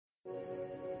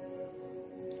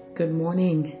Good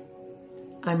morning.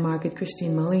 I'm Margaret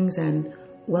Christine Mullings and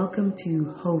welcome to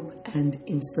Hope and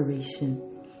Inspiration.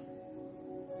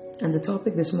 And the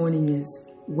topic this morning is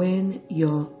when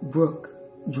your brook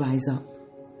dries up.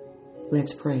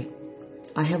 Let's pray.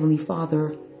 Our Heavenly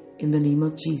Father, in the name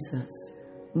of Jesus,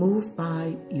 move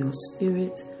by your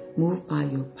Spirit, move by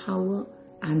your power,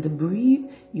 and breathe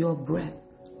your breath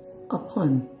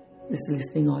upon this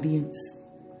listening audience.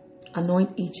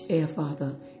 Anoint each ear,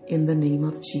 Father, in the name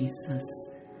of Jesus.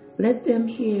 Let them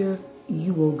hear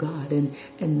you, O God, and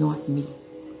not me.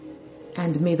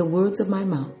 And may the words of my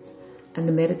mouth and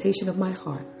the meditation of my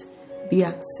heart be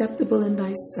acceptable in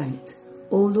thy sight,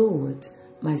 O Lord,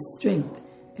 my strength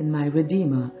and my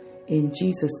Redeemer. In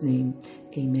Jesus' name,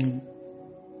 amen.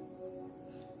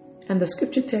 And the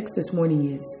scripture text this morning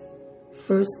is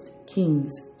 1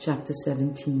 Kings chapter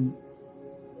 17.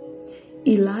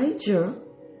 Elijah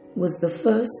was the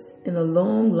first in a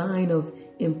long line of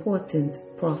important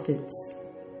prophets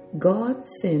God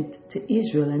sent to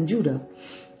Israel and Judah.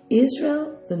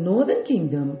 Israel, the northern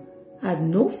kingdom, had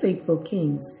no faithful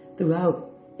kings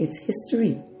throughout its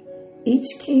history. Each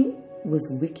king was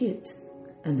wicked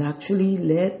and actually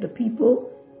led the people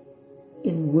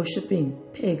in worshiping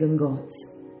pagan gods.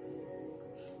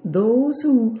 Those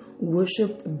who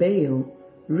worshipped Baal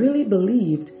really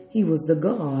believed he was the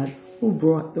God who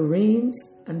brought the rains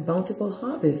and bountiful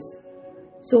harvest.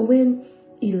 So when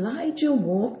Elijah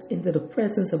walked into the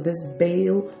presence of this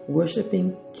Baal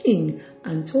worshipping king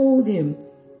and told him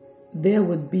there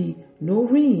would be no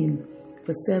rain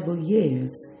for several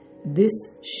years, this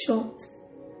shocked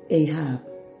Ahab.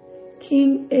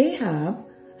 King Ahab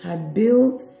had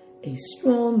built a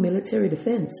strong military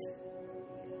defense,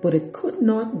 but it could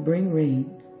not bring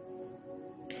rain.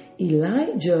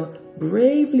 Elijah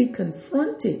bravely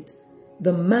confronted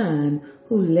the man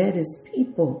who led his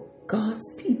people,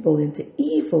 God's people, into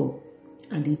evil,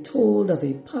 and he told of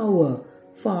a power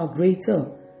far greater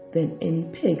than any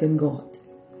pagan god.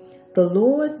 The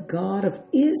Lord God of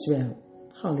Israel,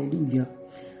 hallelujah.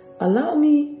 Allow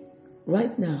me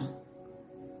right now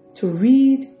to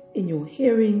read in your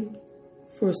hearing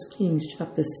 1 Kings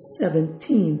chapter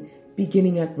 17,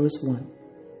 beginning at verse 1.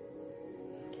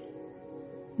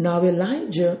 Now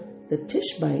Elijah the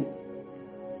Tishbite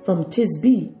from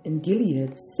Tisbe in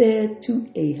Gilead said to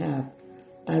Ahab,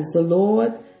 as the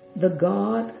Lord, the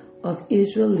God of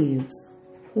Israel lives,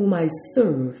 whom I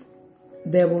serve,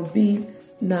 there will be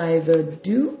neither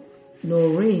dew nor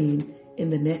rain in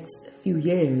the next few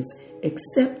years,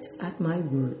 except at my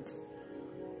word.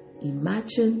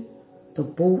 Imagine the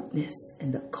boldness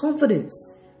and the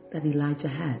confidence that Elijah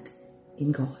had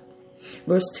in God.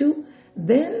 Verse 2,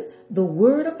 then the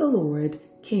word of the Lord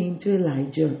came to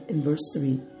Elijah in verse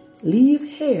 3. Leave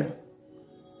here,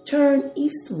 turn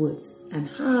eastward, and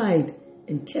hide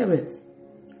in Kerith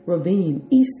ravine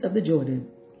east of the Jordan.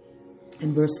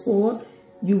 In verse 4,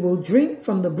 you will drink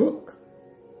from the brook,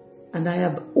 and I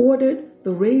have ordered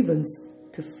the ravens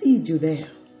to feed you there.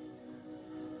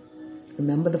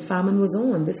 Remember, the famine was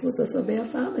on. This was a severe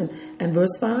famine. And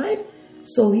verse 5,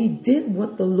 so he did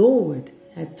what the Lord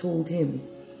had told him.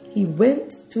 He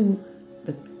went to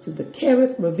the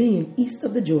Kerith ravine east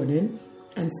of the Jordan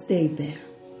and stayed there.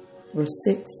 Verse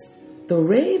 6, the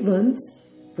ravens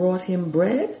brought him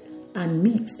bread and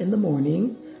meat in the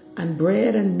morning, and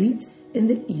bread and meat in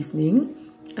the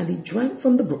evening, and he drank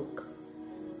from the brook.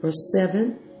 Verse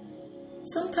 7,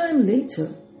 sometime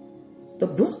later, the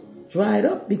brook dried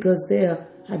up because there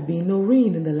had been no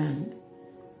rain in the land.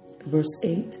 Verse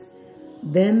 8,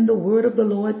 then the word of the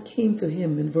Lord came to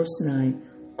him in verse 9,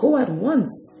 go at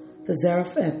once to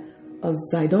Zarephath of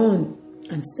Zidon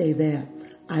and stay there.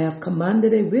 I have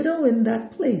commanded a widow in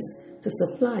that place to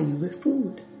supply you with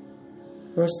food.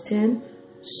 Verse 10,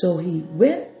 so he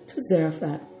went to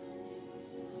Zarephath.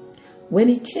 When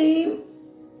he came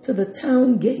to the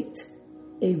town gate,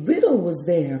 a widow was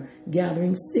there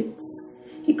gathering sticks.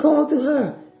 He called to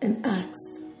her and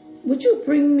asked, would you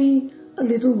bring me a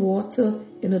little water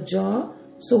in a jar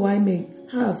so I may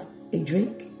have a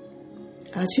drink?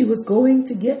 As she was going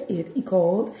to get it, he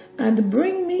called, and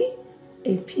bring me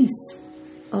a piece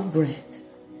of bread.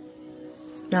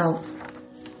 Now,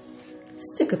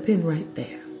 stick a pin right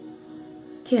there.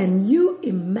 Can you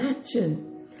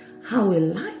imagine how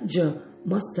Elijah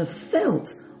must have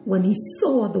felt when he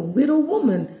saw the widow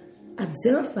woman at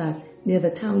Zarephath near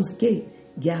the town's gate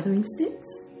gathering sticks?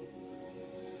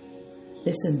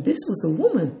 Listen, this was the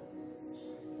woman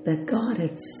that God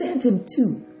had sent him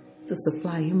to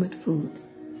supply him with food.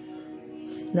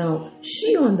 Now,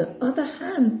 she, on the other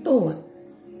hand, thought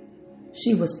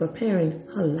she was preparing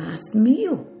her last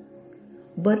meal.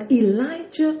 But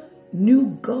Elijah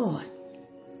knew God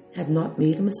had not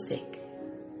made a mistake.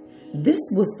 This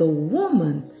was the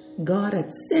woman God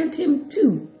had sent him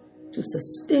to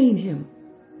sustain him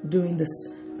during the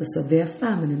severe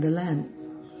famine in the land.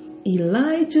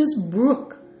 Elijah's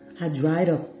brook had dried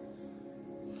up.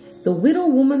 The widow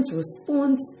woman's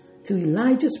response to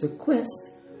Elijah's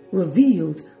request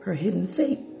revealed her hidden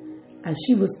faith as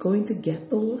she was going to get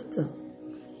the water.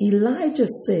 Elijah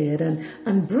said,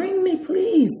 and bring me,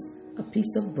 please, a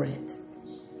piece of bread.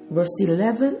 Verse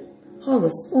 11, her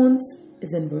response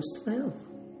is in verse 12.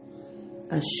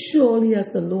 As surely as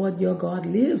the Lord your God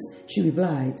lives, she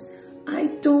replied, I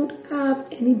don't have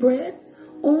any bread,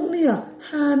 only a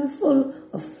handful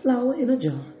of flour in a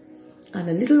jar and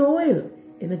a little oil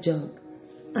in a jug.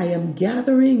 I am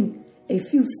gathering a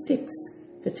few sticks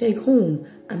to take home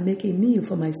and make a meal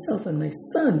for myself and my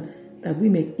son, that we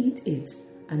may eat it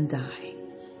and die.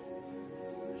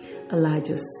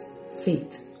 Elijah's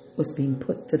faith was being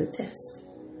put to the test.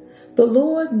 The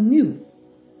Lord knew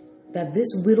that this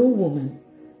widow woman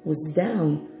was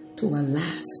down to her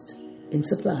last in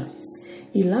supplies.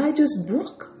 Elijah's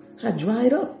brook had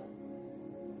dried up,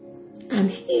 and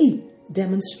he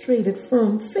demonstrated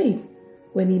firm faith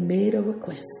when he made a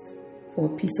request for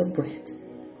a piece of bread.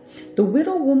 The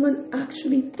widow woman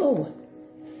actually thought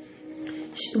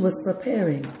she was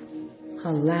preparing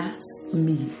her last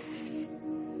meal.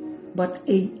 But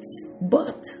I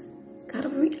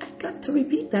got to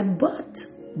repeat that,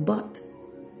 but.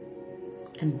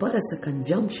 And but as a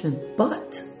conjunction,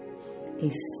 but a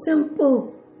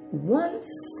simple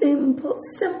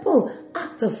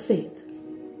act of faith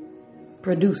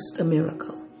produced a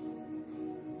miracle.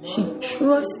 She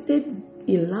trusted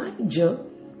Elijah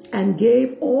and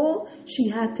gave all she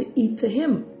had to eat to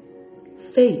him.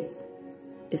 Faith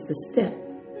is the step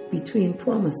between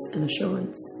promise and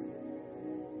assurance.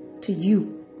 To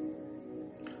you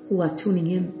who are tuning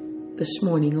in this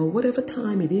morning, or whatever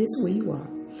time it is where you are,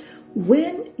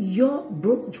 when your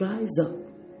brook dries up,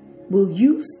 will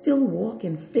you still walk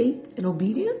in faith and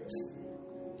obedience?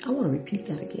 I want to repeat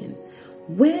that again.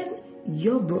 When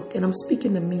your brook, and I'm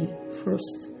speaking to me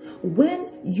first, when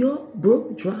your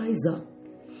brook dries up,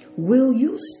 will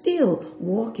you still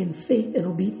walk in faith and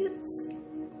obedience?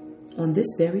 On this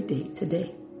very day,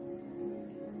 today,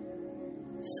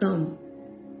 some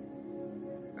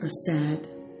are sad.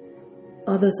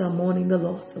 Others are mourning the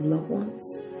loss of loved ones.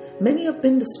 Many have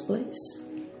been displaced.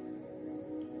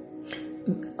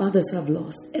 Others have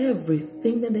lost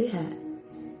everything that they had.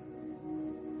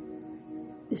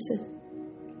 Listen,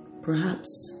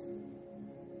 perhaps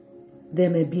there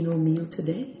may be no meal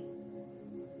today.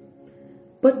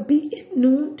 But be it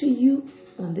known to you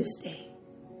on this day,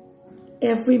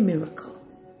 every miracle,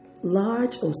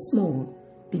 large or small,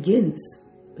 begins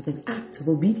with an act of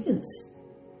obedience.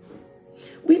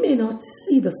 We may not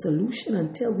see the solution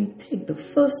until we take the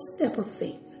first step of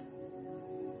faith.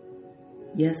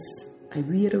 Yes, I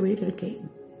reiterate it again.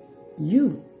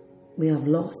 You may have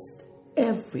lost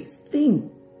everything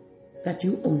that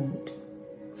you owned.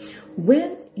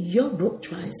 When your brook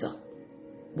dries up,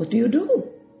 what do you do?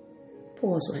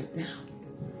 Pause right now.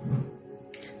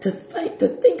 To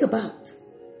think about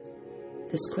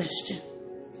this question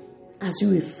as you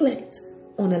reflect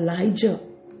on Elijah,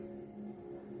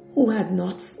 who had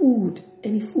not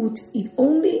any food to eat,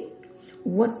 only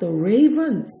what the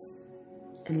ravens,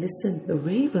 and listen, the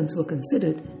ravens were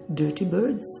considered dirty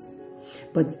birds.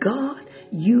 But God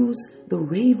used the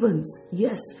ravens,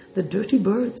 yes, the dirty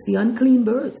birds, the unclean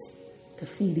birds, to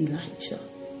feed Elijah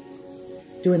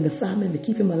during the famine, to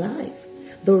keep him alive.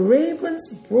 The ravens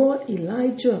brought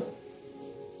Elijah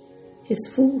his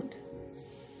food.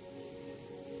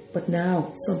 But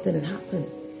now something had happened.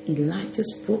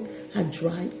 Elijah's brook had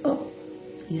dried up.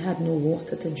 He had no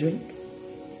water to drink.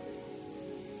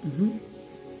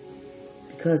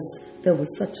 Because there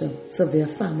was such a severe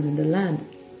famine in the land.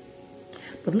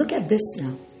 But look at this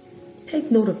now.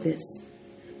 Take note of this.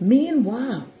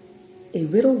 Meanwhile, a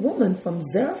widow woman from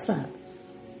Zarephath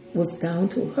was down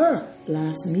to her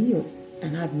last meal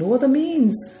and had no other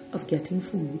means of getting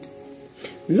food.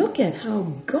 Look at how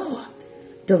God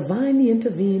divinely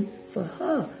intervened for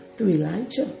her through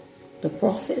Elijah, the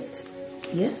prophet.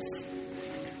 Yes.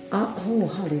 Oh,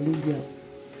 hallelujah.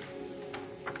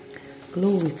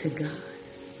 Glory to God.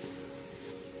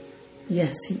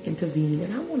 Yes, he intervened.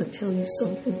 And I want to tell you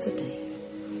something today.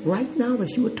 Right now,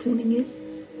 as you are tuning in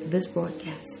to this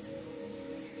broadcast,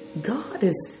 God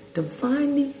is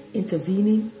divinely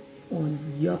intervening on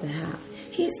your behalf.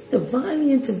 He's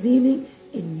divinely intervening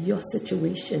in your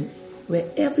situation,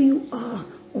 wherever you are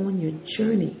on your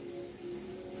journey.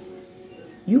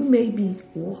 You may be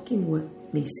walking with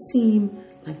It may seem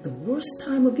like the worst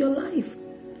time of your life,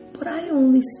 but I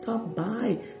only stopped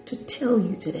by to tell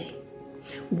you today,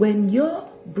 when your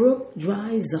brook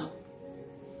dries up,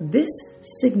 this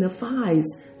signifies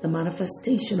the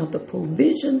manifestation of the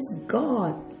provisions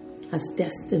God has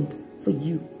destined for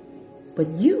you. But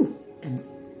you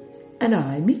and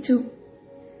I, me too,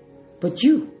 but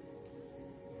you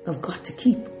have got to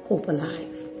keep hope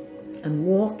alive and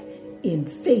walk in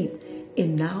faith,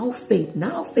 now faith,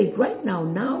 right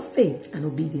now faith and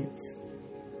obedience.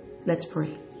 Let's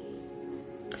pray.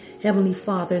 Heavenly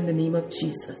Father, in the name of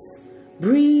Jesus,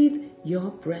 breathe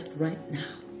your breath right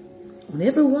now on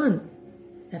everyone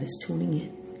that is tuning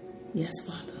in. Yes,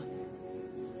 Father.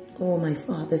 Oh, my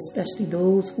Father, especially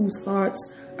those whose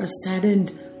hearts are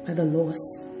saddened by the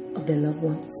loss of their loved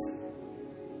ones.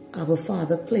 Our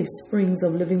Father, place springs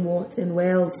of living water in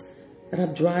wells that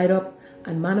have dried up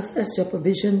and manifest your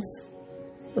provisions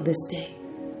for this day.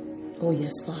 Oh,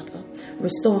 yes, Father.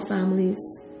 Restore families.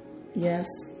 Yes.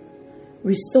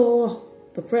 Restore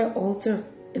the prayer altar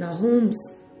in our homes.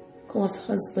 Cause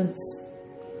husbands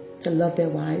to love their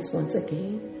wives once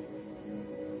again.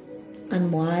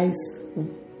 And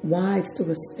wives to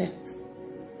respect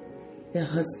their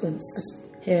husbands as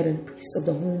head and priest of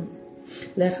the home.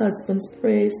 Let husbands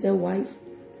praise their wife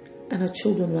and her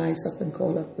children rise up and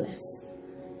call her blessed.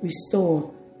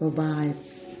 Restore, revive,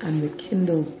 and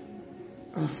rekindle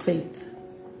our faith.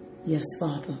 Yes,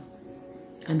 Father.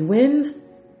 And when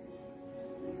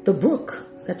the brook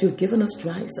that you've given us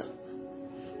dries up,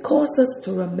 cause us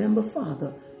to remember,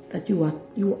 Father, that you are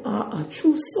our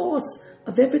true source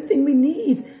of everything we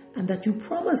need, and that you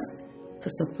promised to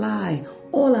supply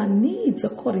all our needs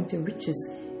according to riches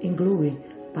in glory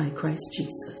by Christ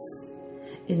Jesus.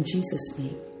 In Jesus'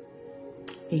 name,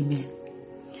 amen.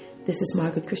 This is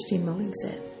Margaret Christine Mullings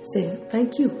saying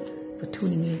thank you for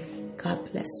tuning in.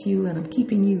 God bless you, and I'm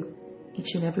keeping you,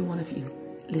 each and every one of you,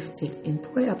 lifted in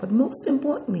prayer. But most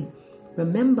importantly,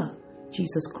 remember,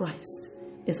 Jesus Christ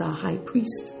is our high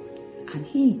priest, and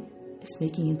he is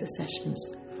making intercessions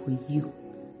for you.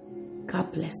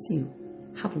 God bless you.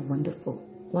 Have a wonderful,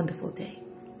 wonderful day.